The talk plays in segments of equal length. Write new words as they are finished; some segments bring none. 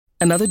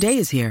Another day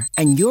is here,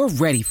 and you're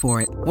ready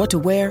for it. What to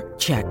wear?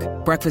 Check.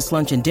 Breakfast,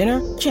 lunch, and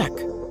dinner? Check.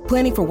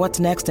 Planning for what's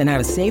next and how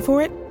to save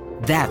for it?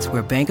 That's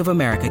where Bank of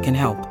America can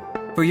help.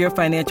 For your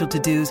financial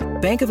to-dos,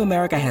 Bank of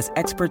America has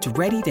experts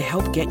ready to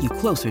help get you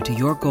closer to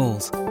your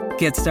goals.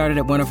 Get started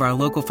at one of our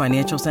local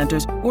financial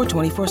centers or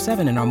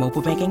 24/7 in our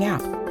mobile banking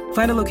app.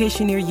 Find a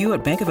location near you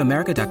at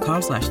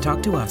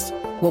bankofamerica.com/talktous.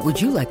 What would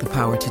you like the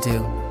power to do?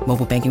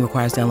 Mobile banking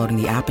requires downloading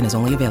the app and is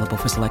only available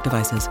for select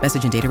devices.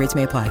 Message and data rates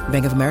may apply.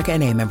 Bank of America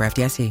N.A., member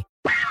FDIC.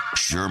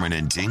 Sherman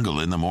and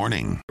Tingle in the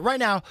morning. Right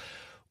now,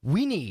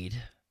 we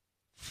need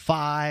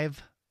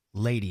 5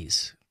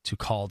 ladies to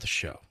call the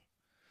show.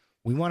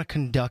 We want to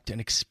conduct an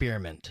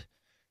experiment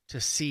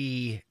to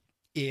see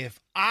if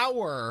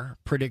our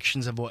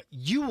predictions of what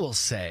you will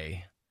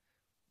say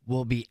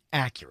will be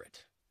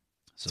accurate.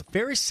 So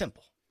very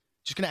simple.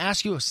 Just going to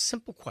ask you a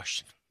simple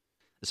question.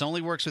 This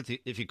only works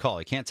if you call.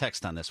 You can't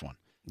text on this one.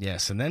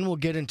 Yes, and then we'll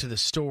get into the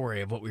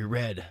story of what we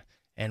read,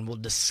 and we'll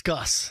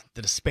discuss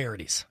the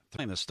disparities.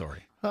 Explain the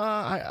story.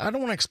 I don't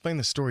want to explain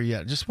the story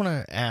yet. I just want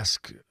to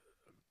ask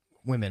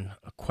women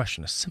a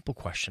question, a simple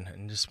question,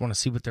 and just want to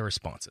see what their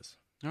response is.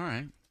 All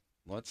right.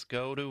 Let's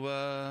go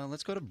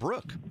to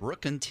Brooke.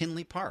 Brooke in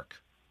Tinley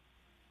Park.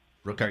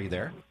 Brooke, are you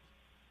there?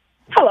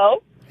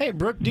 Hello. Hey,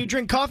 Brooke, do you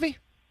drink coffee?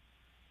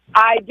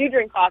 I do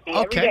drink coffee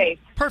every day.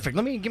 Perfect.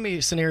 Give me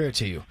a scenario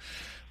to you.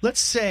 Let's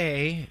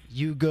say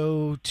you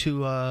go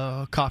to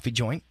a coffee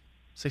joint,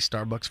 say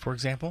Starbucks, for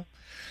example.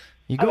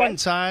 You go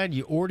inside,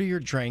 you order your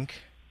drink,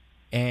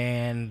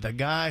 and the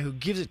guy who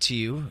gives it to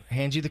you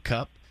hands you the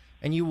cup,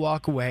 and you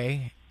walk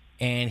away,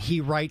 and he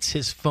writes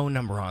his phone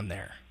number on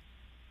there.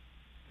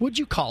 Would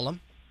you call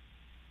him?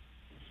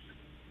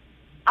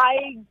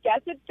 I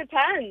guess it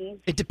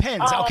depends. It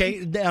depends.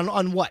 Okay,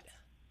 on what?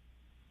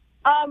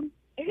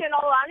 In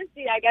all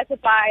honesty, I guess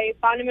if I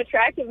found him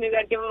attractive, maybe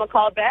I'd give him a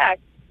call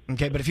back.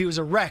 Okay, but if he was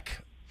a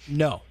wreck,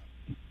 no.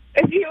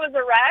 If he was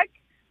a wreck,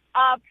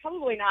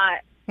 probably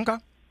not. Okay.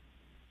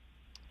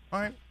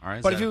 All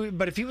right.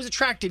 But if he was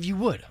attractive, you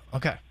would.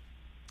 Okay.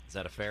 Is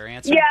that a fair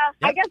answer? Yeah,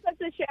 Yep. I guess that's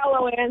a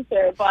shallow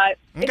answer, but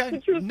Okay. it's the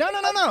truth. No,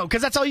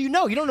 because that's all you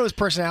know. You don't know his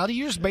personality.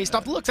 You're just based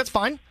off the looks. That's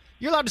fine.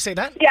 You're allowed to say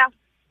that. Yeah.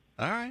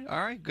 All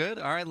right, good.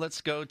 All right,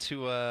 let's go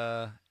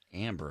to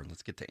Amber.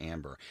 Let's get to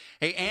Amber.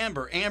 Hey,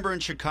 Amber in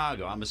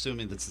Chicago. I'm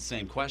assuming that's the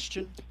same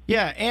question.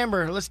 Yeah,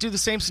 Amber, let's do the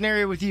same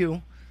scenario with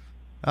you.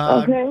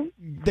 Okay.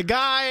 The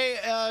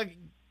guy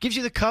gives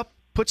you the cup,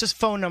 puts his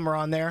phone number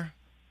on there.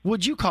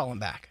 Would you call him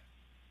back?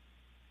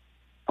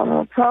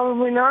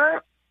 Probably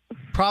not.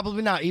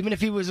 Probably not, even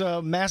if he was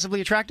massively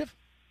attractive?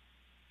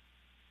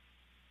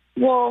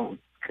 Well,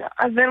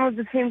 I've been with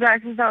the same guy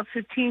since I was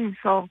 15,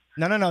 so...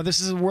 No. This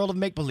is a world of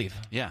make-believe.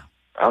 Yeah.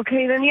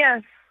 Okay, then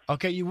yes.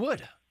 Okay, you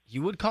would.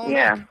 You would call him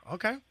Yeah. back?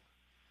 Okay.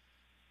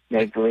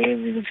 Make-believe,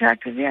 he's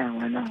attractive, yeah,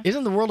 why not?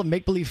 Isn't the world of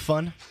make-believe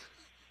fun?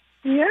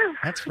 Yeah.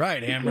 That's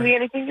right, It Amber. can be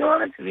anything you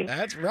want it to be.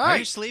 That's Are you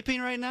right.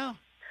 sleeping right now?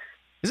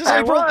 Is this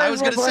April? I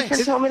was gonna say,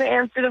 Boyfriend told me to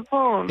answer the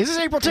phone. Is this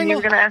April And you Tingle?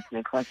 were going to ask me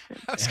a question.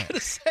 I was going to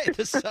say,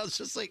 this sounds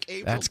just like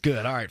April. That's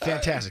good. All right,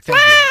 fantastic. Thank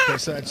you. Okay,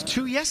 so that's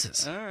 2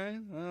 yeses. All right.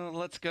 Well,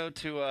 let's go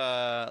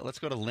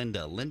to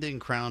Linda. Linda in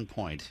Crown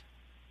Point.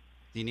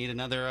 Do you need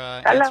another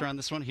answer on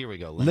this one? Here we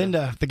go.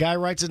 Linda, if the guy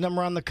writes his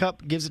number on the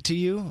cup, gives it to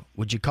you,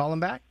 would you call him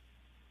back?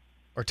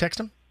 Or text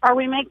him? Are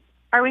we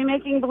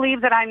making believe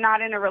that I'm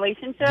not in a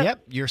relationship?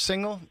 Yep, you're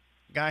single.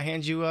 Guy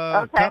hands you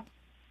a Okay. cup.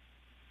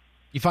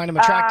 You find him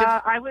attractive?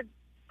 I would,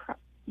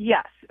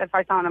 yes, if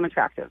I found him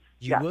attractive.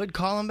 You yes. would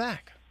call him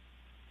back.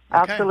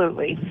 Okay.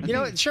 Absolutely. You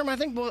know what, Sherman, I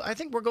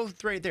think we'll go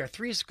right there.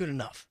 3 is good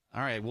enough.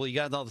 All right. Well, you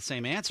got all the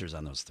same answers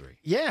on those 3.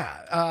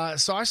 Yeah.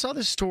 So I saw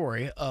this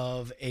story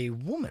of a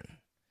woman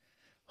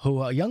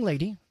who, a young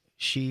lady,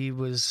 she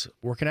was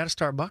working at a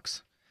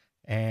Starbucks,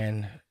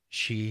 and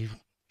she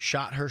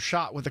shot her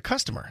shot with a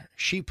customer.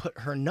 She put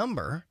her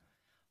number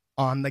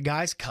on the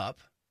guy's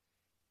cup,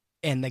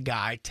 and the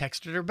guy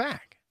texted her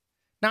back.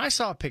 Now, I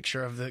saw a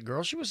picture of the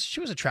girl. She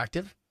was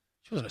attractive.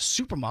 She wasn't a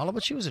supermodel,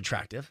 but she was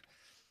attractive.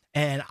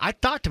 And I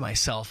thought to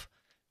myself,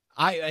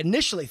 I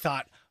initially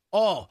thought,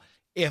 oh,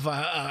 if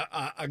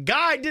a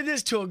guy did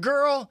this to a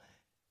girl,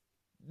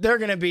 they're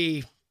going to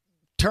be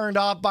turned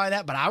off by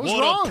that. But I was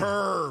wrong. What a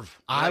perv.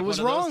 I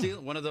was wrong.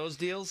 One of those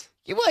deals?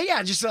 Well,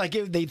 yeah, just like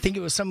they think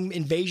it was some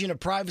invasion of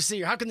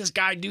privacy, or how can this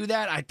guy do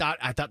that? I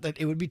thought that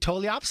it would be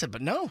totally opposite,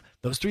 but no,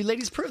 those 3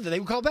 ladies proved that they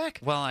would call back.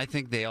 Well, I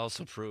think they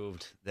also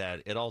proved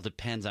that it all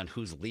depends on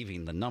who's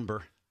leaving the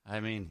number. I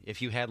mean,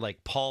 if you had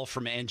like Paul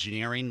from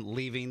engineering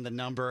leaving the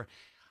number,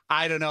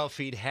 I don't know if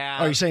he'd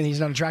have. Are you saying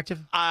he's not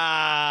attractive?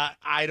 I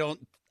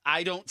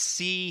don't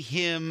see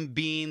him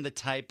being the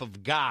type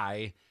of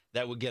guy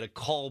that would get a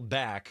call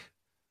back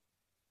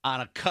on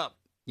a cup,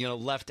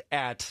 left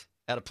at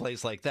a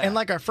place like that. And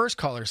like our first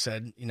caller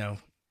said,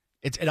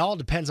 it all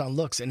depends on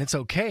looks, and it's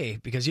okay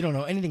because you don't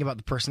know anything about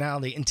the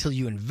personality until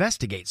you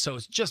investigate. So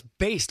it's just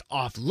based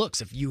off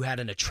looks if you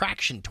had an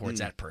attraction towards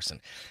that person.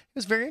 It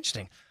was very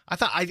interesting.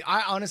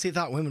 I honestly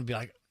thought women would be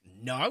like,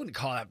 no, I wouldn't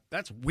call that.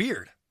 That's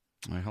weird.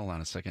 All right, hold on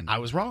a second. I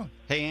was wrong.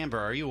 Hey, Amber,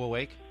 are you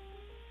awake?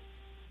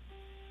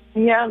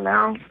 Yeah,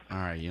 no. All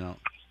right,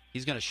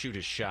 he's going to shoot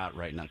his shot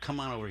right now. Come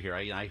on over here.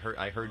 I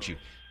heard you.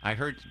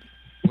 We're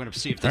going to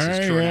see if this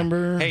is true.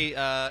 Amber. Hey,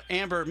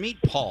 Amber,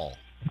 meet Paul.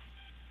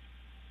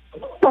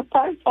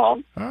 Hi,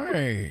 Paul.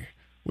 Hi.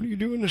 What are you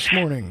doing this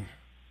morning?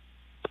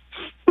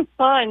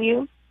 Fine,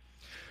 you?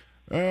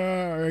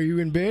 Are you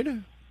in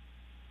bed?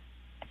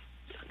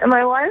 Am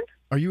I what?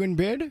 Are you in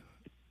bed?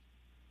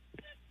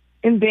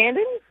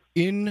 Abandoned?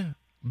 In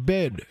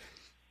bed.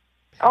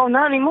 Oh,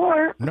 not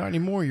anymore. Not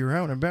anymore. You're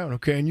out and about.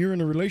 Okay, and you're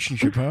in a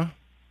relationship, huh?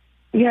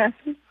 Yes.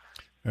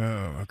 Oh,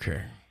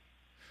 okay.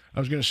 I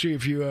was going to see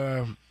if you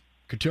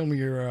could tell me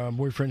your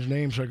boyfriend's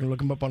name so I can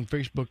look him up on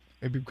Facebook.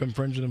 Maybe become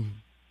friends with him.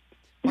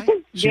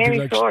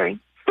 Danny Sorry.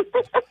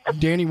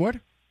 Danny what?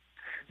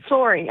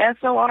 Sorry,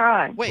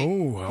 S-O-R-I. Wait.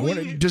 Oh,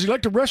 does he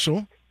like to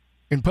wrestle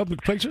in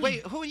public places?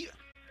 Wait, who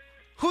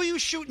are you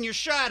shooting your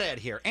shot at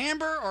here?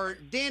 Amber or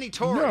Danny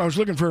Torrey? No, I was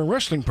looking for a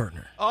wrestling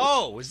partner.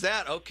 Oh, is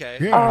that okay?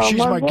 Yeah, she's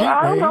my gateway.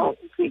 I don't know.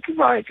 He could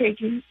probably take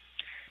you.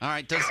 All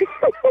right. Do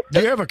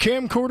you have a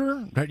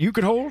camcorder that you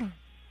could hold?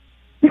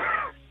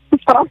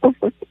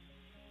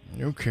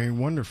 Okay,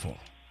 wonderful.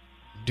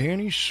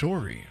 Danny,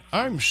 sorry.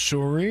 I'm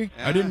sorry.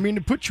 I didn't mean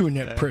to put you in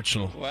that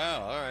pretzel.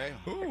 Wow, all right.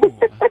 Ooh.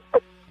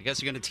 I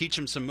guess you're going to teach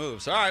him some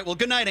moves. All right, well,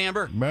 good night,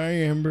 Amber. Bye,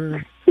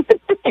 Amber.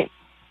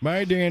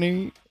 Bye,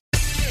 Danny.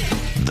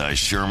 The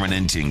Sherman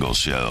and Tingle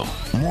Show.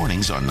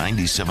 Mornings on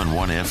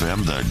 97.1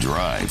 FM The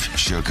Drive,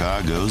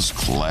 Chicago's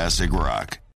classic rock.